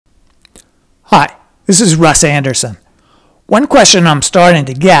Hi, this is Russ Anderson. One question I'm starting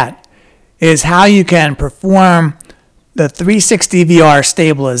to get is how you can perform the 360 VR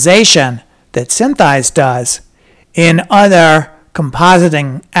stabilization that SynthEyes does in other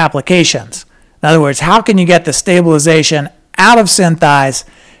compositing applications. In other words, how can you get the stabilization out of SynthEyes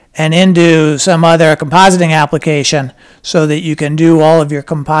and into some other compositing application so that you can do all of your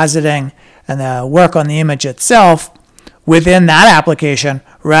compositing and the work on the image itself within that application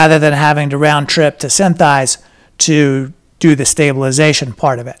rather than having to round trip to SynthEyes to do the stabilization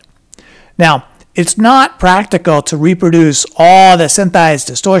part of it. Now, it's not practical to reproduce all the SynthEyes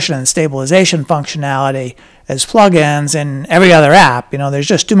distortion and stabilization functionality as plugins in every other app. There's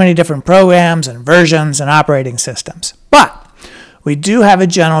just too many different programs and versions and operating systems. But we do have a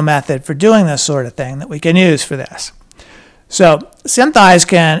general method for doing this sort of thing that we can use for this. So SynthEyes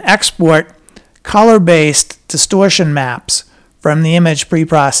can export color-based distortion maps from the image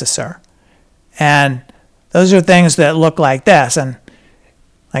preprocessor. And those are things that look like this. And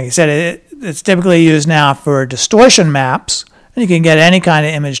like I said, it's typically used now for distortion maps. And you can get any kind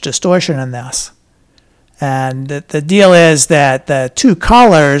of image distortion in this. And the deal is that the two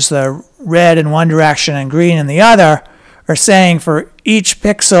colors, the red in one direction and green in the other, are saying for each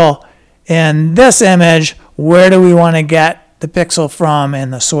pixel in this image, where do we want to get the pixel from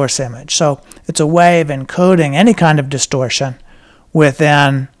in the source image. So it's a way of encoding any kind of distortion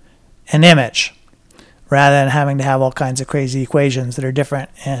within an image rather than having to have all kinds of crazy equations that are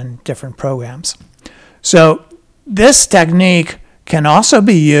different in different programs. So this technique can also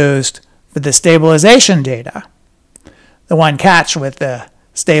be used for the stabilization data. The one catch with the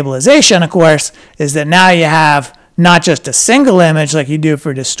stabilization, of course, is that now you have not just a single image like you do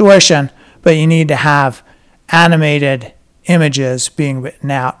for distortion, but you need to have animated images being written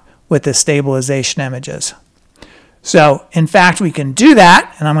out with the stabilization images. So in fact we can do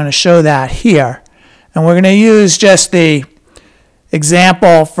that, and I'm going to show that here. And we're going to use just the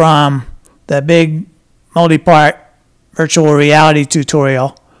example from the big multi-part virtual reality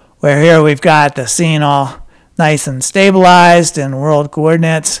tutorial, where here we've got the scene all nice and stabilized in world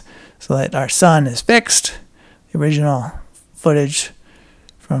coordinates so that our sun is fixed. The original footage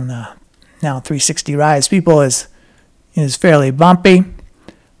from the now 360 Rise people is fairly bumpy.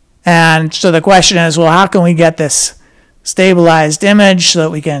 And so the question is, well, how can we get this stabilized image so that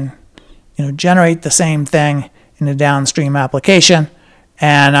we can generate the same thing in a downstream application?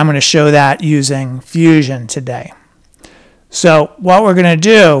 And I'm going to show that using Fusion today. So what we're going to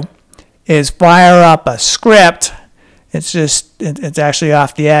do is fire up a script. It's actually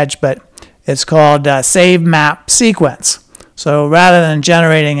off the edge, but it's called Save Map Sequence. So rather than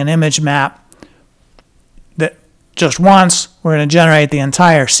generating an image map just once, we're going to generate the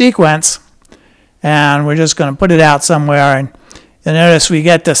entire sequence, and we're just going to put it out somewhere. And you'll notice we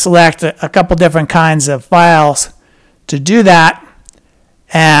get to select a couple different kinds of files to do that.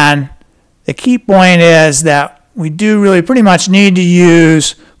 And the key point is that we do really pretty much need to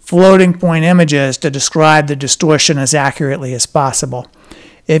use floating point images to describe the distortion as accurately as possible.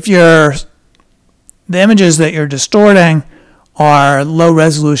 If the images that you're distorting are low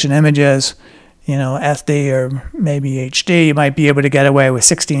resolution images, SD or maybe HD, you might be able to get away with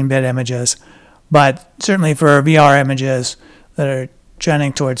 16-bit images. But certainly for VR images that are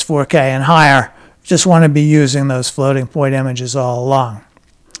trending towards 4K and higher, you just want to be using those floating point images all along.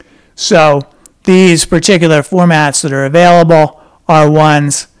 So these particular formats that are available are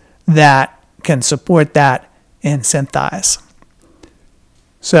ones that can support that in SynthEyes.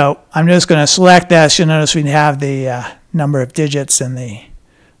 So I'm just going to select this. You'll notice we have the number of digits in the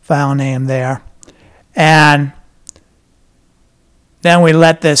file name there. And then we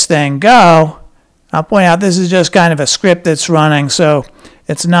let this thing go. I'll point out this is just kind of a script that's running, so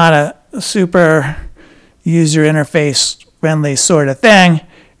it's not a super user interface friendly sort of thing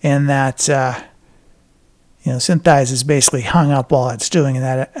in that SynthEyes is basically hung up while it's doing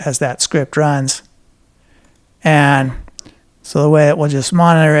that as that script runs. And so the way that we'll just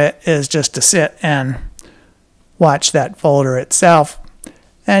monitor it is just to sit and watch that folder itself.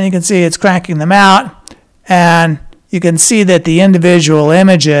 And you can see it's cranking them out. And you can see that the individual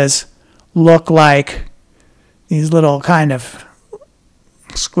images look like these little kind of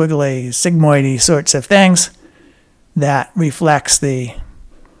squiggly, sigmoidy sorts of things that reflects the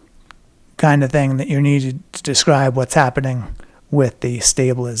kind of thing that you need to describe what's happening with the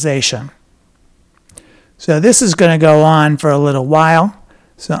stabilization. So this is going to go on for a little while.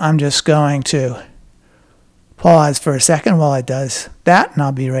 So I'm just going to pause for a second while it does that, and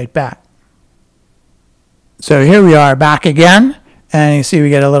I'll be right back. So here we are back again, and you see we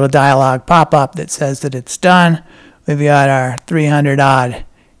get a little dialog pop up that says that it's done. We've got our 300 odd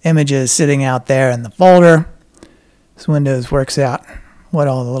images sitting out there in the folder. This Windows works out what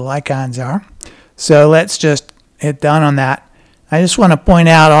all the little icons are. So let's just hit done on that. I just want to point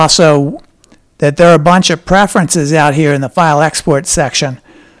out also that there are a bunch of preferences out here in the file export section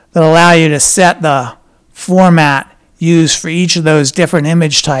that allow you to set the format used for each of those different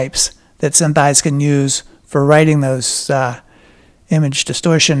image types that SynthEyes can use for writing those image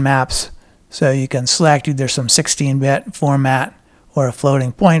distortion maps. So you can select either some 16-bit format or a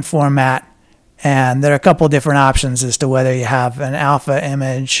floating point format, and there are a couple different options as to whether you have an alpha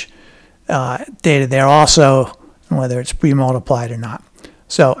image data there also, and whether it's pre-multiplied or not.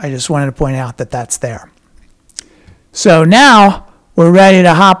 So I just wanted to point out that that's there. So now we're ready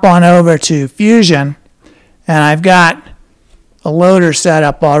to hop on over to Fusion, and I've got a loader set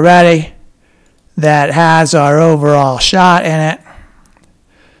up already that has our overall shot in it.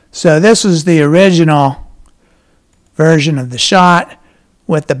 So this was the original version of the shot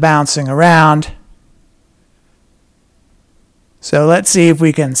with the bouncing around. So let's see if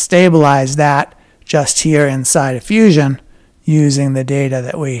we can stabilize that just here inside of Fusion using the data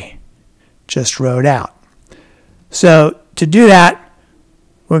that we just wrote out. So to do that,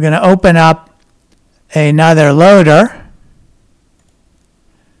 we're going to open up another loader,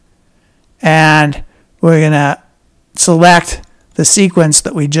 and we're going to select the sequence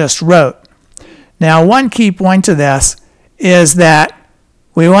that we just wrote. Now, one key point to this is that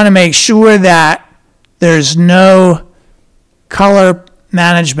we want to make sure that there's no color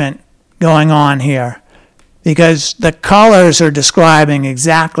management going on here, because the colors are describing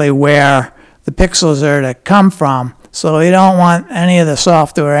exactly where the pixels are to come from. So we don't want any of the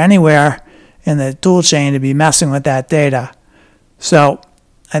software anywhere in the toolchain to be messing with that data. So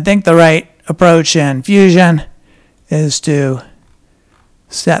I think the right approach in Fusion is to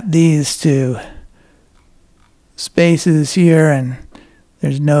set these to spaces here, and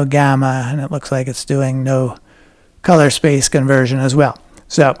there's no gamma, and it looks like it's doing no color space conversion as well.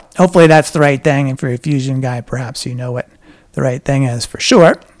 So hopefully that's the right thing, and for a Fusion guy, perhaps you know what the right thing is for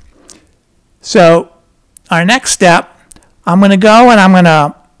sure. So our next step, I'm going to go and I'm going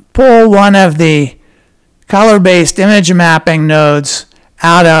to pull one of the color-based image mapping nodes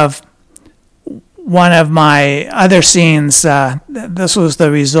out of one of my other scenes. This was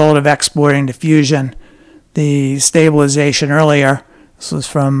the result of exporting to Fusion the stabilization earlier. This was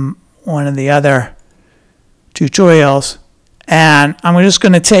from one of the other tutorials. And I'm just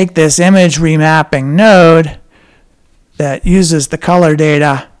going to take this image remapping node that uses the color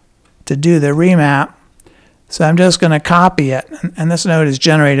data to do the remap. So I'm just going to copy it. And this node is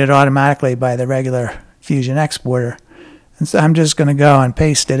generated automatically by the regular Fusion exporter. And so I'm just going to go and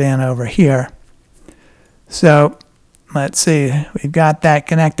paste it in over here. So let's see, we've got that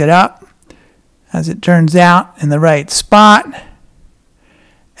connected up, as it turns out, in the right spot.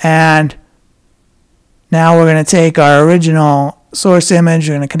 And now we're going to take our original source image,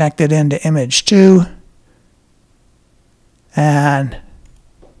 we're going to connect it into image 2. And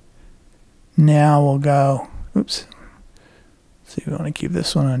now we'll go, oops, so we want to keep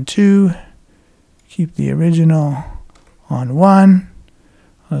this one on 2, keep the original on 1.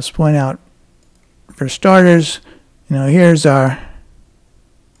 Let's point out, for starters, here's our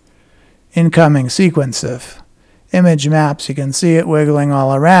incoming sequence of image maps. You can see it wiggling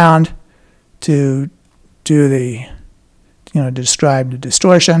all around to do the, describe the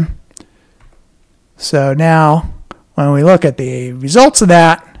distortion. So now, when we look at the results of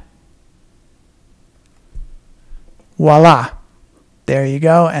that, voila, there you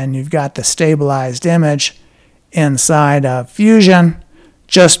go, and you've got the stabilized image inside of Fusion,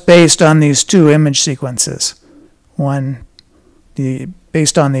 just based on these two image sequences. One,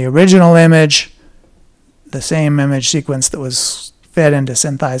 based on the original image, the same image sequence that was fed into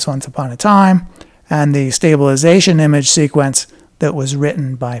SynthEyes once upon a time, and the stabilization image sequence that was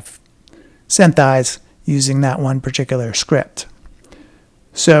written by SynthEyes using that one particular script.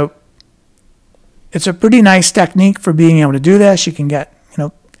 So it's a pretty nice technique for being able to do this. You can get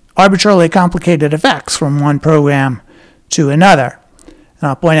arbitrarily complicated effects from one program to another. And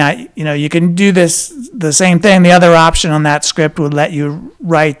I'll point out, you can do this, the same thing. The other option on that script would let you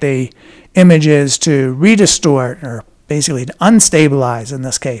write the images to redistort, or basically to unstabilize, in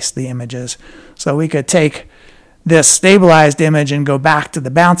this case, the images. So we could take this stabilized image and go back to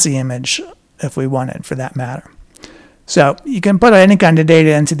the bouncy image if we wanted, for that matter. So you can put any kind of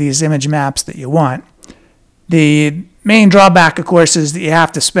data into these image maps that you want. The main drawback, of course, is that you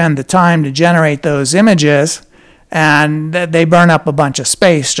have to spend the time to generate those images, and they burn up a bunch of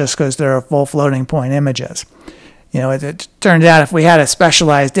space just because they're full floating point images. It turns out if we had a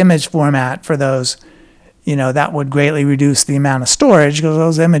specialized image format for those that would greatly reduce the amount of storage, because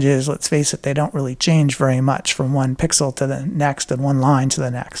those images, let's face it, they don't really change very much from one pixel to the next and one line to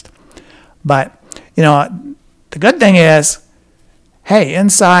the next. But, the good thing is, hey,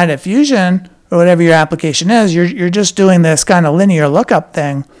 inside of Fusion, or whatever your application is, you're just doing this kind of linear lookup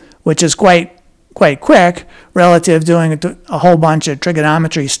thing, which is quite quick relative to doing a whole bunch of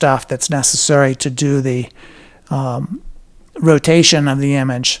trigonometry stuff that's necessary to do the rotation of the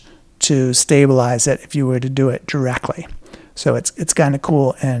image to stabilize it if you were to do it directly. So it's kind of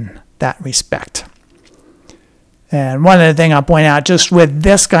cool in that respect. And one other thing I'll point out, just with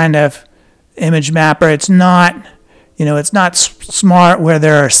this kind of image mapper, it's not smart where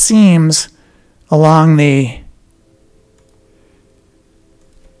there are seams along the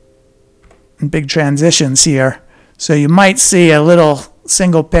big transitions here. So you might see a little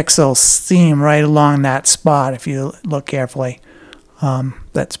single pixel seam right along that spot if you look carefully.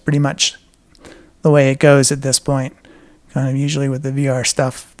 That's pretty much the way it goes at this point. Kind of usually with the VR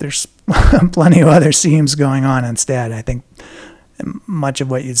stuff, there's plenty of other seams going on instead. I think much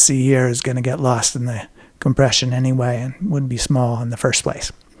of what you'd see here is going to get lost in the compression anyway and wouldn't be small in the first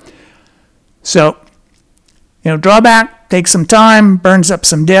place. So, drawback, takes some time, burns up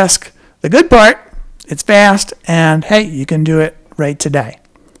some disk. The good part, it's fast, and hey, you can do it right today.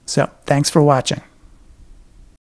 So, thanks for watching.